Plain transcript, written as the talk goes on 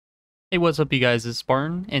Hey, what's up, you guys? It's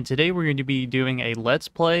Spartan, and today we're going to be doing a Let's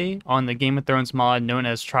Play on the Game of Thrones mod known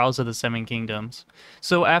as Trials of the Seven Kingdoms.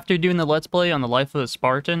 So after doing the Let's Play on the life of a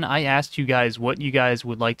Spartan, I asked you guys what you guys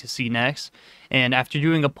would like to see next, and after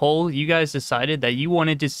doing a poll, you guys decided that you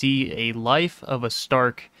wanted to see a Life of a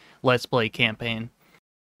Stark Let's Play campaign.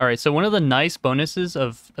 Alright, so one of the nice bonuses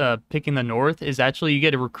of picking the North is actually you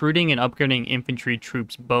get a recruiting and upgrading infantry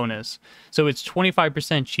troops bonus. So it's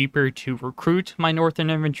 25% cheaper to recruit my Northern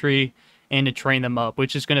infantry and to train them up,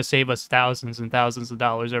 which is going to save us thousands and thousands of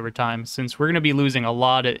dollars over time, since we're going to be losing a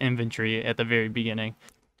lot of infantry at the very beginning.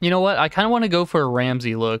 You know what? I kind of want to go for a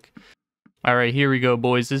Ramsay look. Alright, here we go,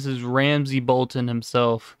 boys. This is Ramsay Bolton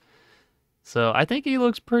himself. So I think he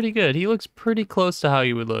looks pretty good. He looks pretty close to how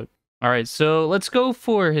he would look. Alright, so let's go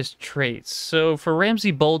for his traits. So for Ramsay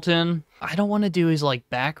Bolton, I don't want to do his like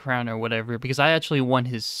background or whatever because I actually want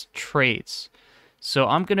his traits. So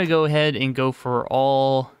I'm going to go ahead and go for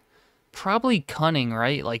all probably cunning,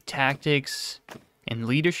 right? Like tactics and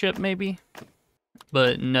leadership maybe.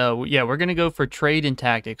 But no, yeah, we're going to go for trade and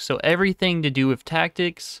tactics. So everything to do with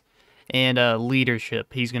tactics and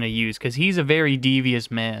leadership he's going to use because he's a very devious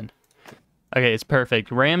man. Okay, it's perfect.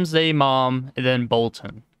 Ramsay, Mom, and then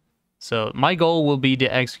Bolton. So my goal will be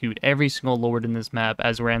to execute every single lord in this map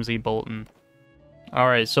as Ramsay Bolton.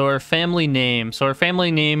 Alright, so our family name. So our family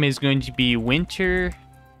name is going to be Winter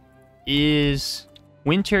is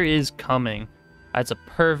Coming. That's a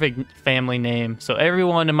perfect family name. So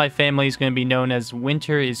everyone in my family is going to be known as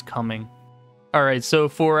Winter is Coming. Alright, so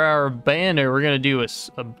for our banner, we're going to do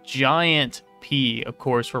a giant P, of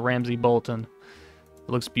course, for Ramsay Bolton. It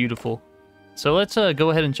looks beautiful. So let's go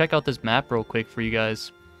ahead and check out this map real quick for you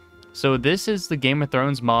guys. So this is the Game of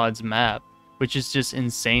Thrones mods map, which is just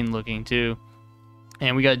insane looking too.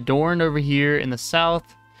 And we got Dorne over here in the south.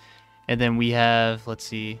 And then we have, let's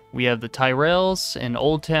see, we have the Tyrells and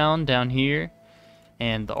Old Town down here.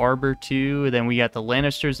 And the Arbor too. And then we got the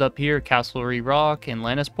Lannisters up here, Castlereagh Rock and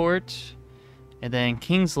Lannisport. And then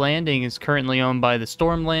King's Landing is currently owned by the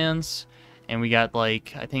Stormlands. And we got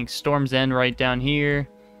like, I think Storm's End right down here.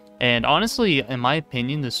 And honestly, in my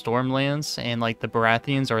opinion, the Stormlands and like the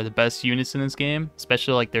Baratheons are the best units in this game,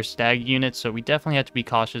 especially like their stag units, so we definitely have to be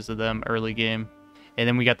cautious of them early game. And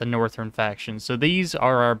then we got the Northern faction. So these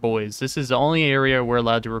are our boys. This is the only area we're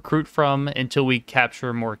allowed to recruit from until we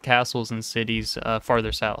capture more castles and cities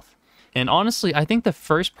farther south. And honestly, I think the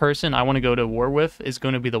first person I want to go to war with is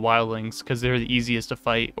going to be the Wildlings, because they're the easiest to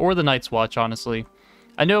fight, or the Night's Watch, honestly.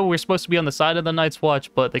 I know we're supposed to be on the side of the Night's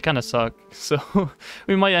Watch, but they kind of suck. So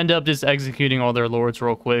we might end up just executing all their lords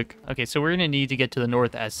real quick. Okay, so we're going to need to get to the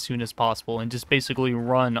north as soon as possible and just basically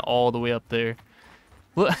run all the way up there.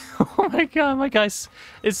 Look, oh my god, my guy's...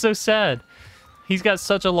 It's so sad. He's got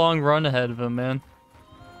such a long run ahead of him, man.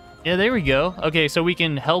 Yeah, there we go. Okay, so we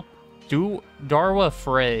can help do Darwa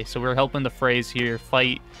Frey. So we're helping the Freys here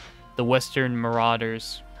fight the Western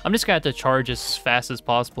Marauders. I'm just gonna have to charge as fast as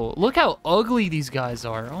possible. Look how ugly these guys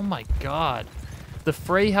are. Oh my god. The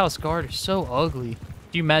Frey House Guard are so ugly.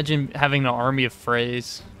 Do you imagine having an army of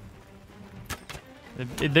Freys?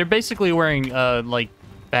 They're basically wearing, like,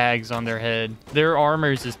 bags on their head. Their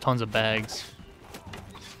armor is just tons of bags.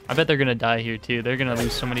 I bet they're gonna die here, too. They're gonna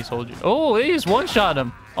lose so many soldiers. Oh, they just one-shot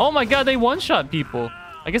them. Oh my god, they one-shot people.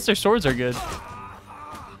 I guess their swords are good.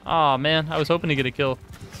 Aw, man. I was hoping to get a kill.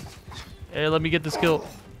 Hey, let me get this kill.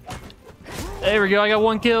 There we go, I got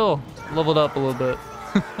one kill. Leveled up a little bit.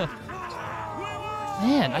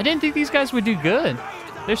 Man, I didn't think these guys would do good.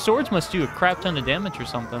 Their swords must do a crap ton of damage or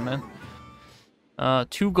something, man.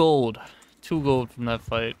 2 gold. 2 gold from that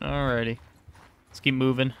fight. Alrighty. Let's keep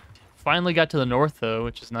moving. Finally got to the north, though,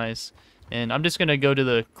 which is nice. And I'm just going to go to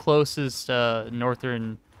the closest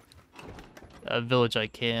northern village I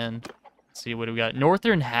can. Let's see, what do we got?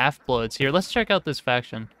 Northern Half-Bloods here. Let's check out this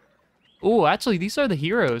faction. Oh, actually, these are the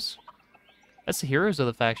heroes. That's the heroes of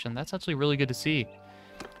the faction. That's actually really good to see.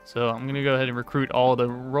 So I'm going to go ahead and recruit all the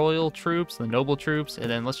royal troops, the noble troops, and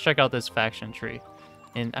then let's check out this faction tree.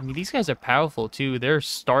 And, I mean, these guys are powerful, too. Their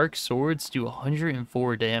Stark swords do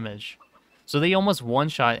 104 damage. So they almost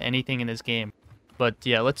one-shot anything in this game. But,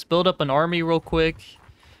 yeah, let's build up an army real quick,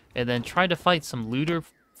 and then try to fight some looter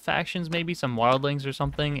factions, maybe some wildlings or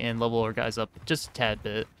something, and level our guys up just a tad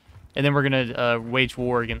bit. And then we're going to wage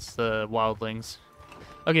war against the wildlings.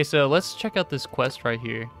 Okay, so let's check out this quest right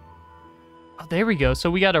here. Oh, there we go.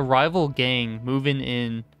 So we got a rival gang moving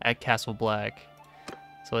in at Castle Black.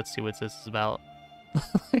 So let's see what this is about.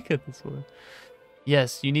 Look at this one.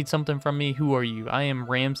 Yes, you need something from me. Who are you? I am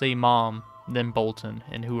Ramsay Mom, then Bolton.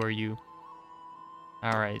 And who are you?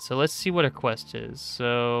 Alright, so let's see what a quest is.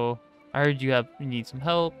 So I heard you need some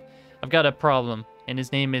help. I've got a problem. and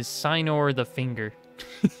his name is Sinor the Finger.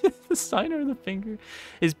 Sinor the Finger.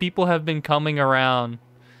 His people have been coming around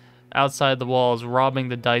outside the walls, robbing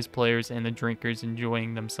the dice players and the drinkers,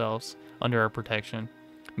 enjoying themselves under our protection.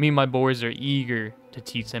 Me and my boys are eager to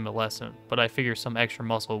teach him a lesson, but I figure some extra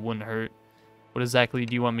muscle wouldn't hurt. What exactly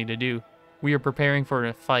do you want me to do? We are preparing for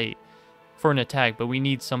a fight, for an attack, but we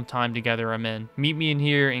need some time to gather our men. Meet me in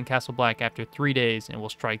here in Castle Black after 3 days, and we'll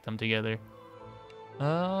strike them together.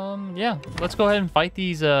 Yeah, let's go ahead and fight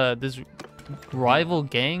these, this rival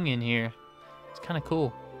gang in here. It's kind of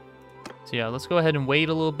cool. So yeah, let's go ahead and wait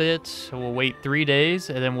a little bit. We'll wait 3 days,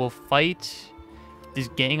 and then we'll fight this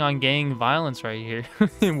gang-on-gang violence right here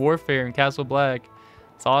in Warfare in Castle Black.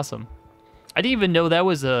 It's awesome. I didn't even know that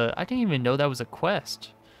was a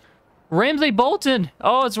quest. Ramsay Bolton!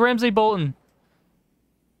 Oh, it's Ramsay Bolton.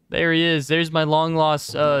 There he is. There's my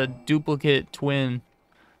long-lost duplicate twin.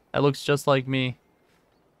 That looks just like me.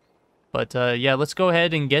 But yeah, let's go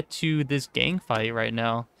ahead and get to this gang fight right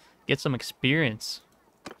now. Get some experience.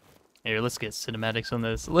 Here, let's get cinematics on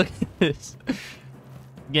this. Look at this.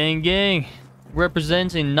 Gang.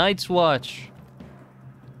 Representing Night's Watch.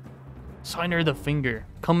 Sinor the Finger.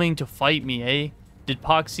 Coming to fight me, eh? Did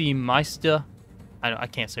Poxy Meister... I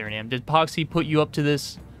can't say her name. Did Poxy put you up to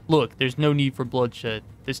this? Look, there's no need for bloodshed.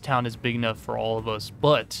 This town is big enough for all of us.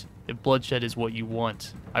 But if bloodshed is what you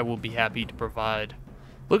want, I will be happy to provide.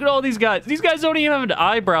 Look at all these guys. These guys don't even have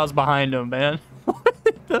eyebrows behind them, man.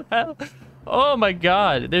 What the hell? Oh my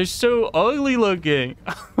god. They're so ugly looking.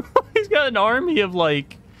 He's got an army of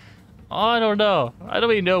like... Oh, I don't know. I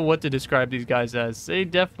don't even know what to describe these guys as. They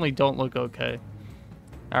definitely don't look okay.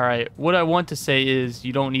 Alright, what I want to say is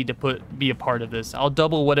you don't need to be a part of this. I'll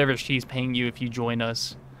double whatever she's paying you if you join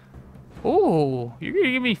us. Ooh, you're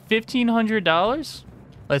gonna give me $1,500?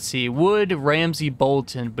 Let's see, would Ramsay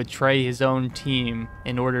Bolton betray his own team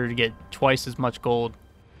in order to get twice as much gold?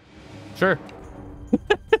 Sure.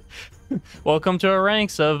 Welcome to our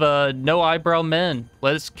ranks of no eyebrow men.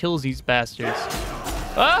 Let us kill these bastards.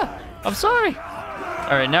 Ah! I'm sorry!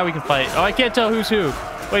 Alright, now we can fight. Oh, I can't tell who's who.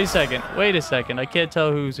 Wait a second. I can't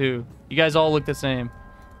tell who's who. You guys all look the same.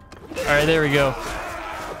 Alright, there we go.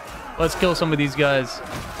 Let's kill some of these guys.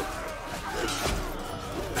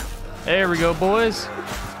 There we go, boys.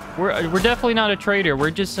 We're definitely not a trader. We're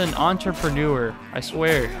just an entrepreneur. I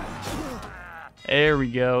swear. There we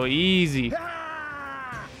go. Easy.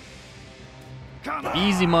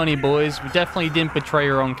 Easy money, boys. We definitely didn't betray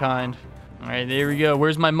our own kind. Alright, there we go.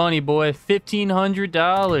 Where's my money, boy?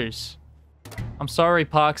 $1,500. I'm sorry,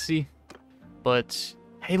 Poxy. But,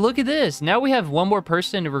 hey, look at this. Now we have one more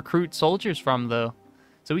person to recruit soldiers from, though.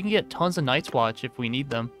 So we can get tons of Night's Watch if we need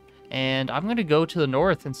them. And I'm going to go to the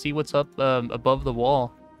north and see what's up above the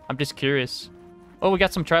wall. I'm just curious. Oh, we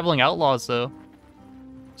got some traveling outlaws, though.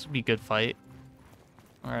 This would be a good fight.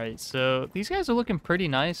 Alright, so these guys are looking pretty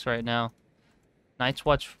nice right now. Night's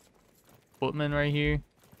Watch footman right here.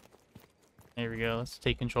 There we go. Let's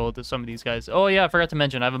take control of some of these guys. Oh, yeah, I forgot to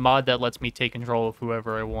mention. I have a mod that lets me take control of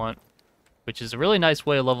whoever I want, which is a really nice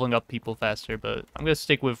way of leveling up people faster, but I'm going to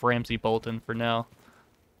stick with Ramsay Bolton for now.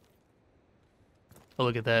 Oh,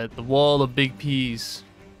 look at that. The wall of big peas.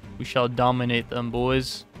 We shall dominate them,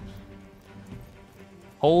 boys.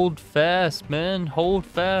 Hold fast, man. Hold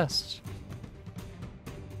fast.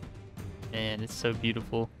 Man, it's so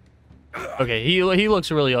beautiful. Okay, he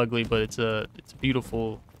looks really ugly, but it's a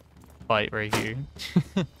beautiful fight right here.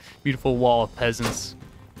 Beautiful wall of peasants.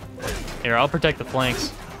 Here, I'll protect the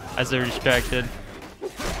flanks as they're distracted.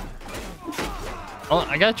 Oh,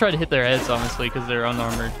 I gotta try to hit their heads, honestly, because they're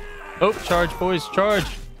unarmored. Oh, charge, boys,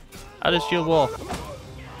 charge! Out of shield wall.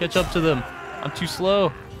 Catch up to them. I'm too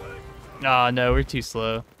slow. Ah, no, we're too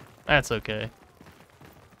slow. That's okay.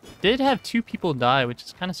 Did have 2 people die, which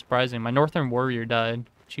is kind of surprising. My Northern Warrior died.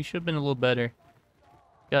 She should have been a little better.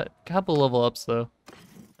 Got a couple level ups, though.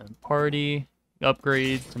 And party,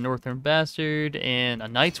 upgrade to Northern Bastard, and a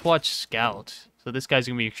Night's Watch Scout. So this guy's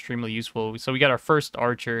going to be extremely useful. So we got our first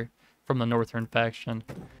archer from the Northern faction.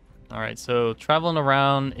 Alright, so traveling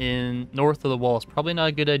around in north of the wall is probably not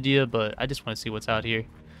a good idea, but I just want to see what's out here.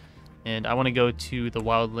 And I want to go to the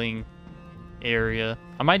Wildling area.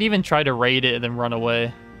 I might even try to raid it and then run away.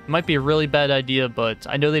 It might be a really bad idea, but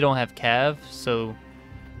I know they don't have cav, so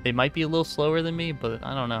they might be a little slower than me, but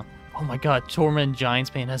I don't know. Oh my god, Torment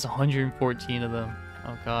Giantsbane has 114 of them.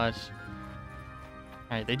 Oh gosh.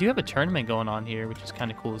 Alright, they do have a tournament going on here, which is kind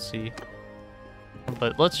of cool to see.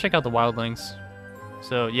 But let's check out the Wildlings.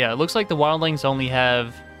 So yeah, it looks like the Wildlings only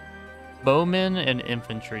have bowmen and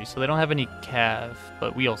infantry, so they don't have any cav,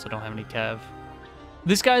 but we also don't have any cav.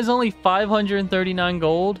 This guy's only 539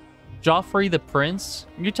 gold. Joffrey the Prince?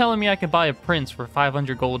 You're telling me I could buy a prince for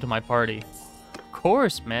 500 gold to my party? Of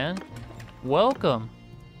course, man. Welcome.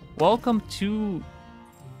 Welcome to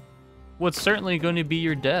what's certainly going to be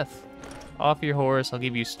your death. Off your horse. I'll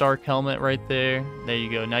give you Stark helmet right there. There you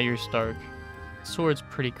go. Now you're Stark. Sword's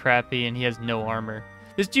pretty crappy, and he has no armor.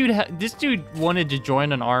 This dude wanted to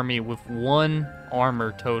join an army with 1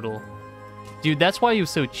 armor total. Dude, that's why he was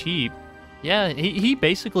so cheap. Yeah, he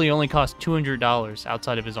basically only cost $200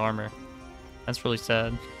 outside of his armor. That's really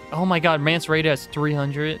sad. Oh my god, Mance Raider has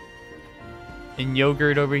 300. And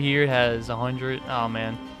Yogurt over here has 100. Oh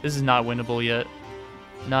man, this is not winnable yet.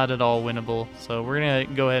 Not at all winnable. So we're gonna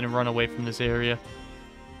go ahead and run away from this area.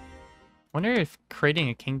 Wonder if creating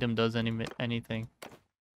a kingdom does anything.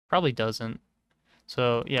 Probably doesn't.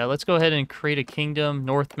 So yeah, let's go ahead and create a kingdom.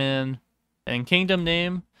 Northmen. And kingdom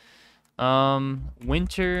name.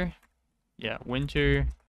 Winter. Yeah, winter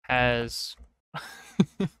has...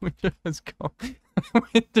 winter has come.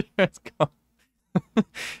 Winter has come.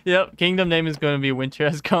 Yep, kingdom name is going to be Winter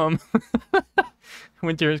has come.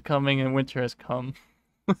 Winter is coming and winter has come.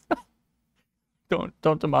 Don't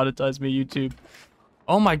demonetize me, YouTube.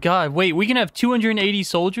 Oh my god, wait, we can have 280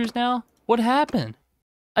 soldiers now? What happened?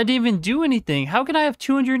 I didn't even do anything. How can I have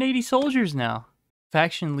 280 soldiers now?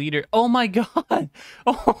 Faction leader. Oh my god.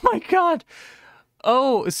 Oh my god.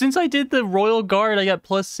 Oh, since I did the Royal Guard, I got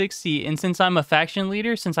plus 60. And since I'm a faction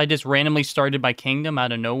leader, since I just randomly started my kingdom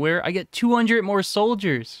out of nowhere, I get 200 more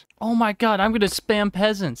soldiers. Oh my god, I'm gonna spam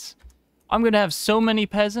peasants. I'm gonna have so many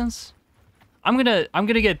peasants. I'm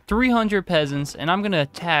gonna get 300 peasants, and I'm gonna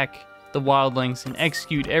attack the wildlings and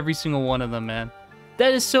execute every single one of them, man.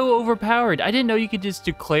 That is so overpowered. I didn't know you could just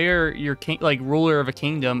declare your king, like ruler of a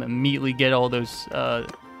kingdom, and immediately get all those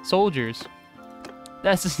soldiers.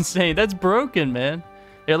 That's insane. That's broken, man.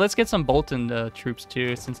 Yeah, let's get some Bolton troops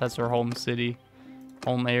too, since that's our home city,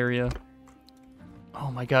 home area. Oh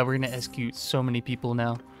my god, we're gonna execute so many people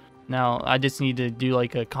now. Now, I just need to do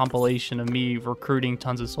like a compilation of me recruiting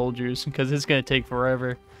tons of soldiers, because it's gonna take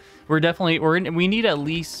forever. We're gonna need at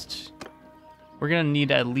least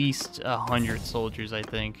 100 soldiers, I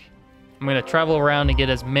think. I'm gonna travel around and get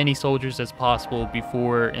as many soldiers as possible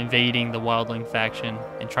before invading the wildling faction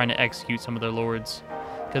and trying to execute some of their lords.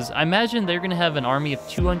 Because I imagine they're gonna have an army of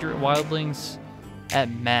 200 wildlings at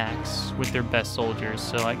max with their best soldiers,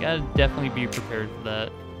 so I gotta definitely be prepared for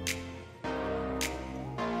that.